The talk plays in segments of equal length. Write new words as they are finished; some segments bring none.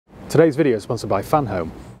Today's video is sponsored by Fan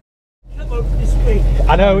Home.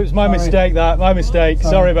 I know, it's my mistake that, my mistake.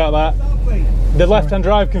 Sorry about that. The left-hand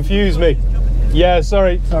drive confused me. Yeah,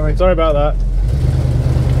 sorry about that.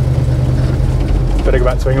 Better go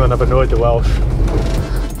back to England, I've annoyed the Welsh.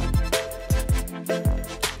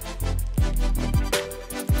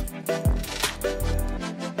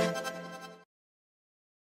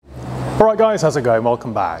 Alright guys, how's it going?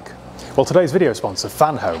 Welcome back. Well, today's video sponsor,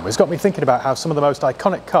 Fan Home, has got me thinking about how some of the most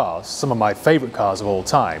iconic cars, some of my favourite cars of all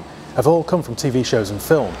time, have all come from TV shows and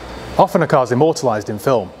film. Often a car's immortalised in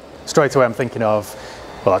film. Straight away I'm thinking of,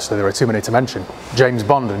 well actually there are too many to mention, James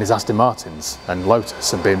Bond and his Aston Martins, and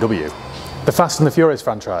Lotus and BMW. The Fast and the Furious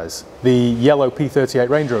franchise, the yellow P38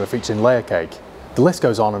 Range Rover featuring layer cake. The list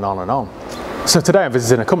goes on and on and on. So today I'm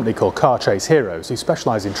visiting a company called Car Chase Heroes who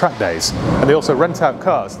specialise in track days, and they also rent out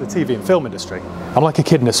cars to the TV and film industry. I'm like a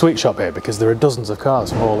kid in a sweet shop here because there are dozens of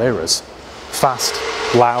cars from all eras. Fast,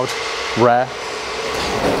 loud, rare.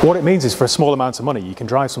 What it means is for a small amount of money you can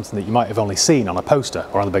drive something that you might have only seen on a poster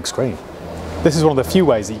or on the big screen. This is one of the few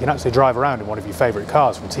ways that you can actually drive around in one of your favourite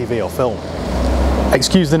cars from TV or film.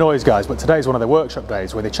 Excuse the noise guys, but today's one of their workshop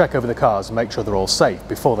days where they check over the cars and make sure they're all safe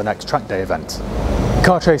before the next track day event.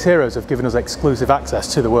 Car Chase Heroes have given us exclusive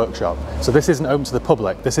access to the workshop, so this isn't open to the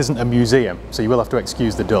public, this isn't a museum, so you will have to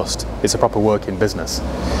excuse the dust. It's a proper working business.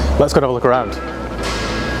 Let's go and have a look around.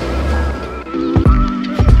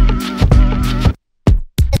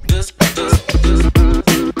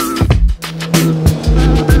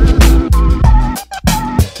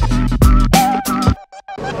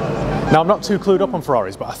 Now I'm not too clued up on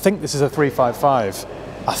Ferraris, but I think this is a 355.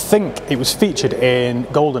 I think it was featured in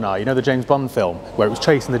GoldenEye, you know the James Bond film, where it was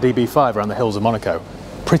chasing the DB5 around the hills of Monaco.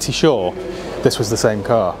 Pretty sure this was the same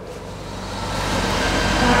car.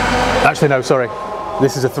 Actually no, sorry,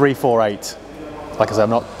 this is a 348. Like I said,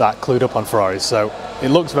 I'm not that clued up on Ferraris, so it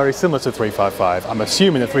looks very similar to 355. I'm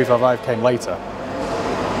assuming the 355 came later.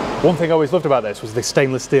 One thing I always loved about this was the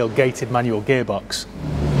stainless steel gated manual gearbox.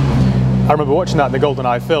 I remember watching that in the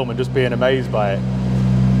GoldenEye film and just being amazed by it.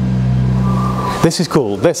 This is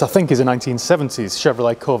cool. This, I think, is a 1970s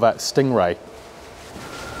Chevrolet Corvette Stingray.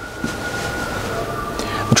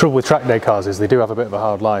 The trouble with track day cars is they do have a bit of a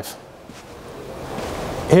hard life.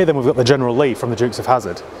 Here then we've got the General Lee from the Dukes of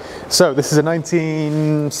Hazzard. So this is a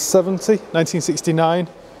 1969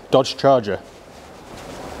 Dodge Charger.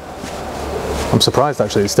 I'm surprised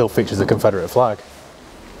actually it still features the Confederate flag.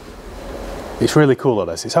 It's really cool like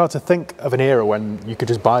this. It's hard to think of an era when you could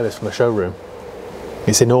just buy this from the showroom.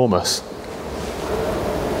 It's enormous.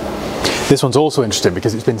 This one's also interesting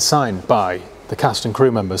because it's been signed by the cast and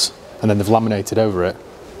crew members and then they've laminated over it.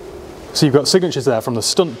 So you've got signatures there from the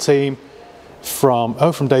stunt team, from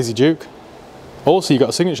Daisy Duke. Also you've got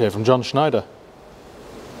a signature here from John Schneider.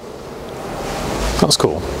 That's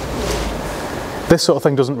cool. This sort of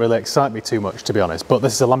thing doesn't really excite me too much, to be honest, but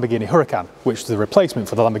this is a Lamborghini Huracan, which is the replacement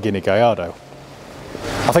for the Lamborghini Gallardo.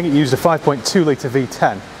 I think it used a 5.2 litre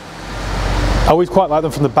V10. I always quite like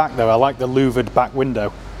them from the back though. I like the louvered back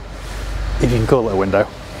window, if you can call it a window.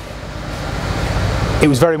 It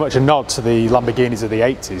was very much a nod to the Lamborghinis of the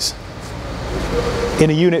 80s. In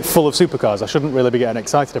a unit full of supercars, I shouldn't really be getting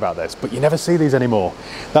excited about this, but you never see these anymore.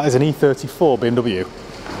 That is an E34 BMW.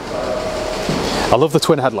 I love the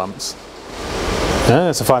twin headlamps. Yeah,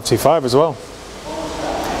 it's a 525 as well.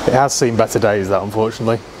 It has seen better days, that,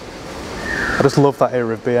 unfortunately. I just love that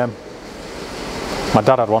era of BM. My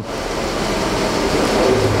dad had one.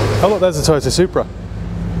 Oh look, there's a Toyota Supra.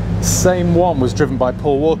 Same one was driven by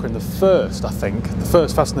Paul Walker in the first, I think, the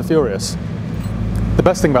first Fast and the Furious. The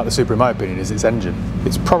best thing about the Supra, in my opinion, is its engine.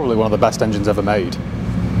 It's probably one of the best engines ever made.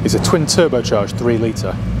 It's a twin turbocharged 3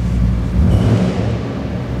 litre.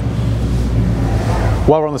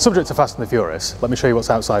 While we're on the subject of Fast and the Furious, let me show you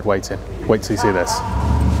what's outside waiting. Wait till you see this.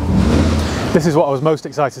 This is what I was most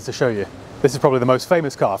excited to show you. This is probably the most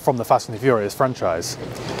famous car from the Fast and the Furious franchise.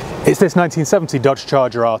 It's this 1970 Dodge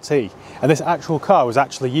Charger RT, and this actual car was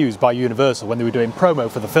actually used by Universal when they were doing promo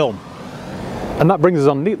for the film. And that brings us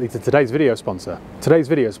on neatly to today's video sponsor. Today's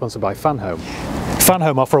video is sponsored by Fan Home. Fan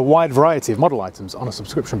Home offer a wide variety of model items on a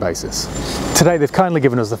subscription basis. Today they've kindly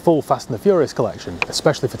given us the full Fast and the Furious collection,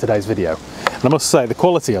 especially for today's video. And I must say the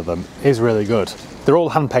quality of them is really good. They're all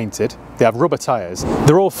hand painted, they have rubber tyres,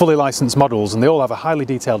 they're all fully licensed models and they all have a highly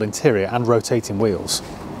detailed interior and rotating wheels.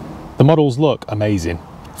 The models look amazing.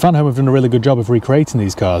 Fan Home have done a really good job of recreating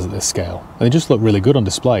these cars at this scale and they just look really good on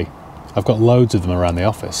display. I've got loads of them around the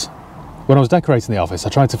office. When I was decorating the office, I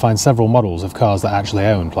tried to find several models of cars that I actually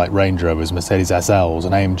owned, like Range Rovers, Mercedes SLs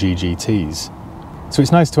and AMG GTs. So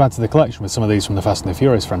it's nice to add to the collection with some of these from the Fast and the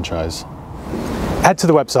Furious franchise. Head to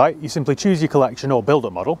the website, you simply choose your collection or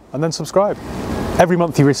build-up model and then subscribe. Every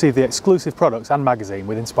month you receive the exclusive products and magazine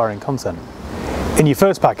with inspiring content. In your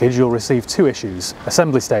first package you'll receive 2 issues,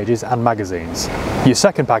 assembly stages and magazines. Your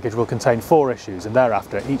second package will contain 4 issues and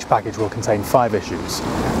thereafter each package will contain 5 issues.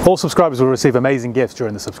 All subscribers will receive amazing gifts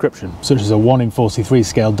during the subscription, such as a 1:43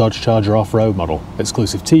 scale Dodge Charger off-road model,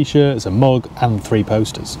 exclusive t-shirts, a mug and 3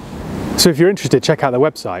 posters. So if you're interested, check out their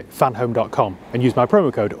website, fanhome.com, and use my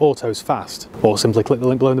promo code AUTOSFAST, or simply click the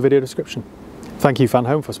link below in the video description. Thank you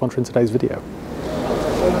Fanhome for sponsoring today's video.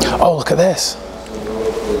 Oh, look at this!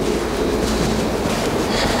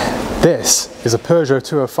 This is a Peugeot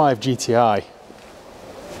 205 GTI,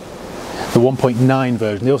 the 1.9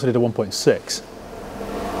 version. They also did a 1.6.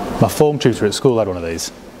 My form tutor at school had one of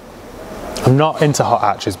these. I'm not into hot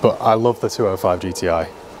hatches, but I love the 205 GTI.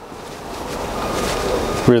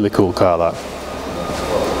 Really cool car, that.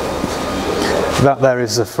 That there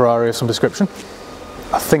is a Ferrari of some description.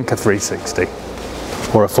 I think a 360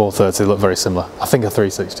 or a 430, they look very similar. I think a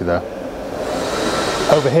 360 there.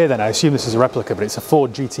 Over here then, I assume this is a replica, but it's a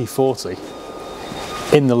Ford GT40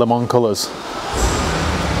 in the Le Mans colours.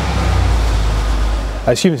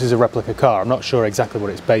 I assume this is a replica car. I'm not sure exactly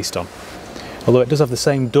what it's based on, although it does have the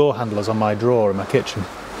same door handle as on my drawer in my kitchen.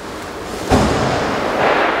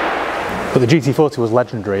 But the GT40 was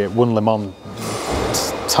legendary. It won Le Mans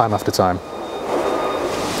time after time.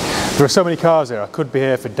 There are so many cars here, I could be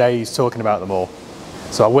here for days talking about them all,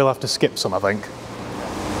 so I will have to skip some, I think.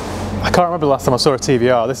 I can't remember the last time I saw a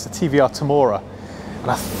TVR. This is a TVR Tamora, and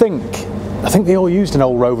I think they all used an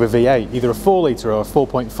old Rover V8, either a 4 litre or a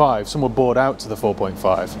 4.5. Some were bored out to the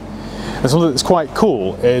 4.5. And something that's quite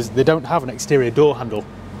cool is they don't have an exterior door handle.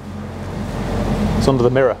 It's under the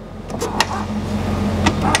mirror.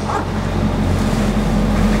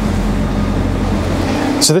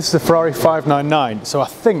 So this is the Ferrari 599. So I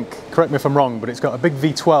think, correct me if I'm wrong, but it's got a big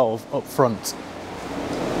V12 up front.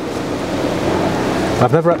 I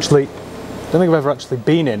don't think I've ever actually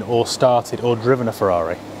been in or started or driven a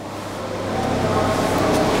Ferrari.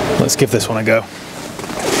 Let's give this one a go.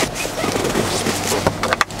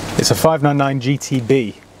 It's a 599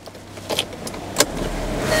 GTB.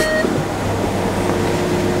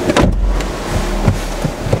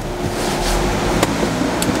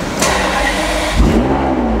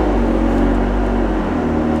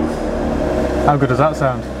 How good does that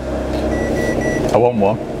sound? I want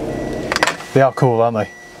one. They are cool, aren't they?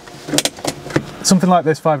 Something like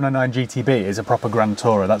this 599 GTB is a proper Grand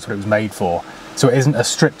Tourer. That's what it was made for. So it isn't a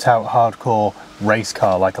stripped out hardcore race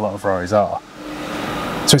car like a lot of Ferraris are.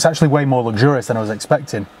 So it's actually way more luxurious than I was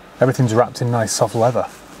expecting. Everything's wrapped in nice soft leather.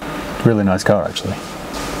 Really nice car actually.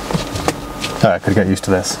 I could get used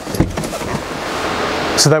to this.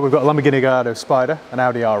 So there we've got a Lamborghini Gallardo Spider, an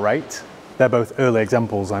Audi R8. They're both early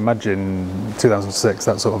examples, I imagine 2006,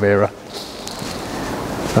 that sort of era.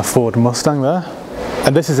 A Ford Mustang there.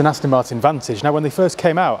 And this is an Aston Martin Vantage. Now when they first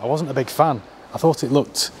came out, I wasn't a big fan. I thought it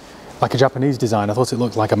looked like a Japanese design. I thought it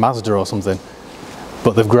looked like a Mazda or something.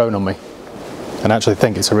 But they've grown on me. And I actually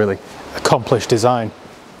think it's a really accomplished design.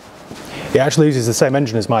 It actually uses the same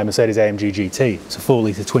engine as my Mercedes AMG GT. It's a 4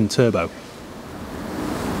 litre twin turbo.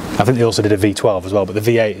 I think they also did a V12 as well, but the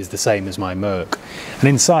V8 is the same as my Merc. And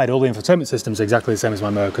inside, all the infotainment systems are exactly the same as my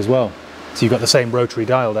Merc as well. So you've got the same rotary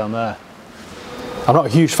dial down there. I'm not a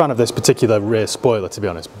huge fan of this particular rear spoiler, to be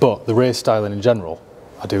honest, but the rear styling in general,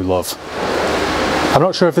 I do love. I'm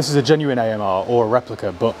not sure if this is a genuine AMR or a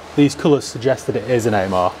replica, but these colours suggest that it is an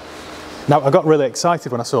AMR. Now, I got really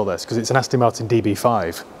excited when I saw this because it's an Aston Martin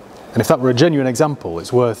DB5. And if that were a genuine example,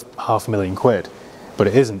 it's worth £500,000. But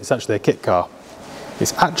it isn't, it's actually a kit car.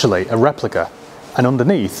 It's actually a replica, and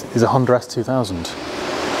underneath is a Honda S2000.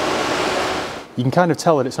 You can kind of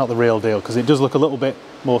tell that it's not the real deal because it does look a little bit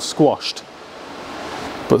more squashed.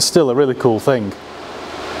 But still a really cool thing.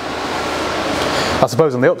 I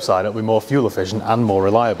suppose on the upside it'll be more fuel efficient and more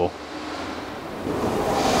reliable.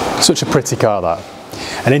 Such a pretty car, that.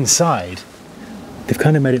 And inside, they've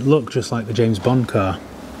kind of made it look just like the James Bond car.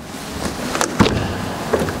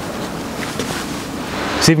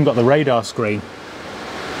 It's even got the radar screen.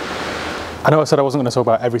 I know I said I wasn't going to talk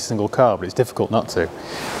about every single car, but it's difficult not to.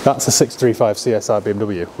 That's a 635 CSI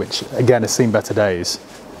BMW, which again has seen better days.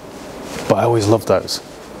 But I always loved those.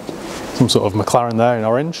 Some sort of McLaren there in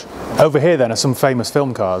orange. Over here then are some famous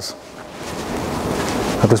film cars.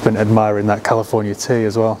 I've just been admiring that California T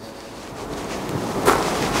as well.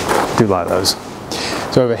 I do like those.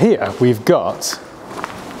 So over here we've got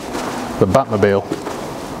the Batmobile.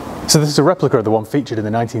 So this is a replica of the one featured in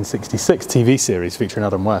the 1966 TV series featuring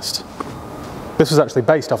Adam West. This was actually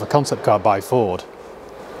based off a concept car by Ford.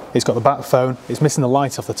 It's got the bat phone, it's missing the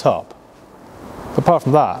light off the top. Apart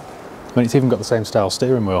from that, I mean, it's even got the same style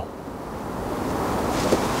steering wheel.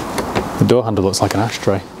 The door handle looks like an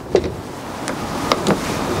ashtray.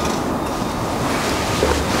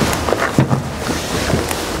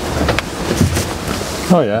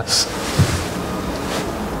 Oh yes.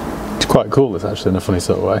 It's quite cool, this actually, in a funny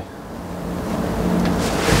sort of way.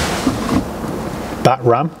 Bat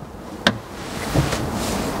ram.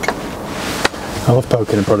 I love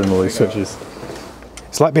poking and prodding all these switches.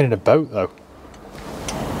 It's like being in a boat though.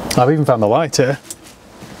 I've even found the light here.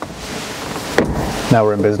 Now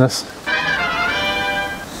we're in business.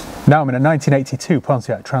 Now I'm in a 1982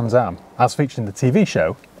 Pontiac Trans Am, as featured in the TV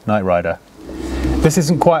show Knight Rider. This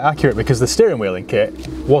isn't quite accurate because the steering wheel in Kit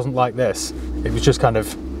wasn't like this. It was just kind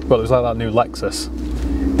of, well, it was like that new Lexus.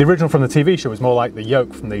 The original from the TV show was more like the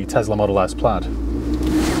yoke from the Tesla Model S Plaid.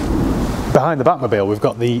 Behind the Batmobile we've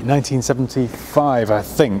got the 1975, I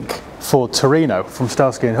think, Ford Torino from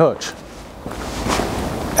Starsky and Hutch,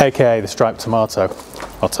 aka the striped tomato,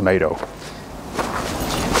 or tomato.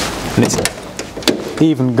 And it's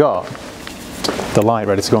even got the light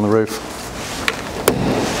ready to go on the roof.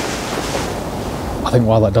 I think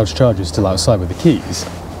while that Dodge Charger is still outside with the keys,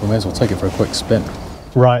 we may as well take it for a quick spin.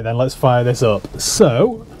 Right then, let's fire this up.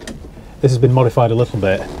 So, this has been modified a little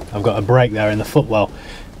bit. I've got a brake there in the footwell.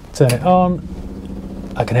 Turn it on,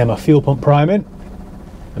 I can hear my fuel pump priming,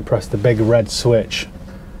 and press the big red switch.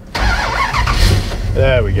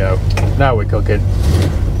 There we go, now we're cooking.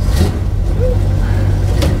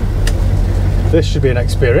 This should be an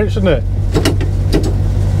experience, shouldn't it?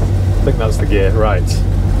 I think that's the gear, right.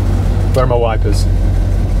 Where are my wipers?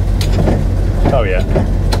 Oh yeah.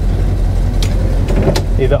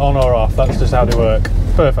 Either on or off, that's just how they work.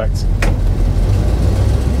 Perfect.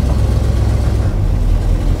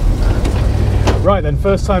 Right then,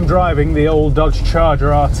 first time driving the old Dodge Charger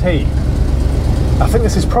RT. I think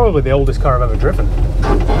this is probably the oldest car I've ever driven.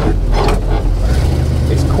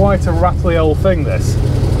 It's quite a rattly old thing, this.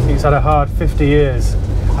 It's had a hard 50 years.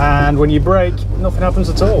 And when you brake, nothing happens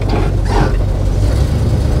at all.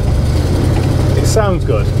 It sounds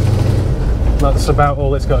good. That's about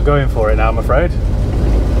all it's got going for it now, I'm afraid.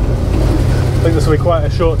 I think this will be quite a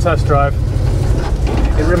short test drive.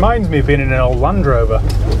 It reminds me of being in an old Land Rover.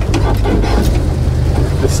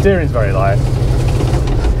 The steering's very light.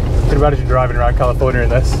 You can imagine driving around California in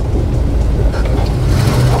this.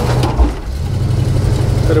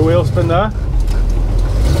 Bit of wheel spin there.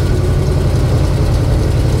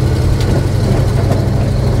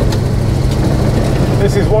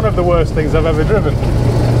 This is one of the worst things I've ever driven.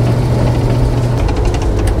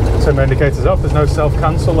 Turn my indicators off, there's no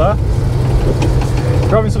self-cancel there.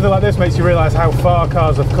 Driving something like this makes you realise how far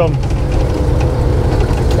cars have come.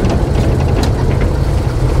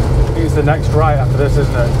 It's the next right after this,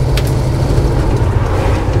 isn't it?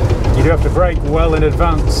 You do have to brake well in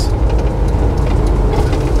advance.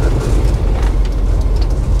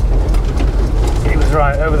 He was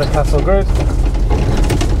right over the castle grid.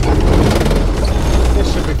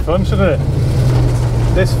 This should be fun, shouldn't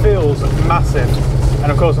it? This feels massive.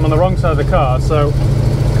 And of course I'm on the wrong side of the car, so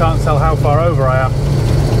can't tell how far over I am.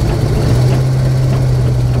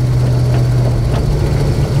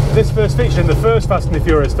 This first featured in the first Fast and the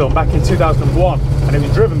Furious film back in 2001, and it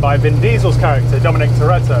was driven by Vin Diesel's character, Dominic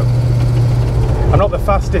Toretto. I'm not the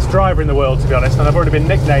fastest driver in the world, to be honest, and I've already been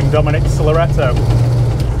nicknamed Dominic Celeretto.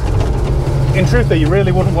 In truth though, you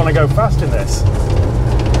really wouldn't want to go fast in this.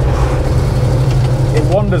 It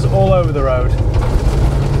wanders all over the road.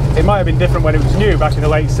 It might have been different when it was new back in the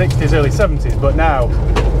late 60s, early 70s, but now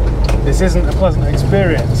this isn't a pleasant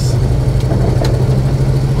experience.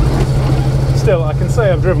 Still, I can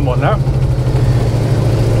say I've driven one now.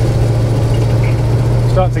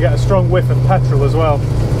 Starting to get a strong whiff of petrol as well.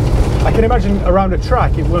 I can imagine around a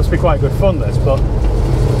track it must be quite good fun, this, but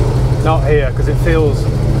not here because it feels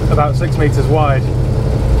about 6 meters wide.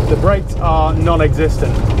 The brakes are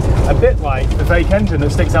non-existent, a bit like the fake engine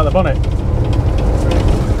that sticks out the bonnet.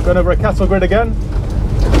 Going over a cattle grid again.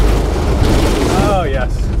 Oh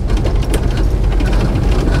yes.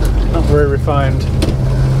 Not very refined.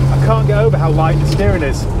 I can't get over how light the steering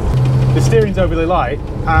is. The steering's overly light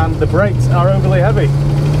and the brakes are overly heavy.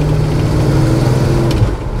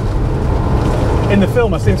 In the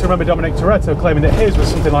film I seem to remember Dominic Toretto claiming that his was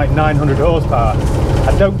something like 900 horsepower.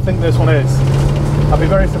 I don't think this one is. I'd be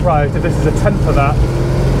very surprised if this is a tenth of that.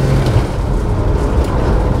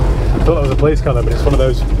 I thought that was a police car though, but it's one of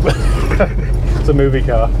those. It's a movie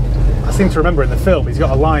car. I seem to remember in the film he's got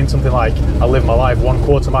a line something like, I live my life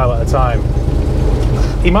 1/4 mile at a time.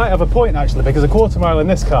 He might have a point actually, because 1/4 mile in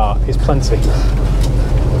this car is plenty.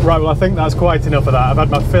 Right, well I think that's quite enough of that. I've had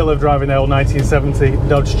my fill of driving the old 1970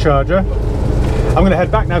 Dodge Charger. I'm going to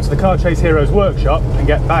head back now to the Car Chase Heroes workshop and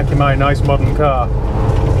get back in my nice modern car.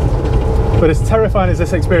 But as terrifying as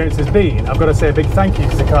this experience has been, I've got to say a big thank you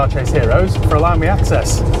to the Car Chase Heroes for allowing me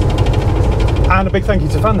access. And a big thank you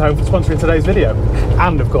to FanHome for sponsoring today's video.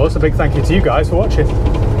 And of course, a big thank you to you guys for watching.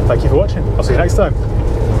 Thank you for watching. I'll see you next time.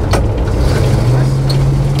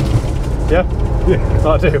 Yeah? Yeah,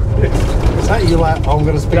 I do. Is that you like, oh, I'm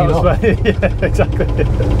going to speed up? Yeah, exactly.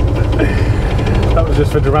 That was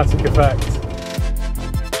just for dramatic effect.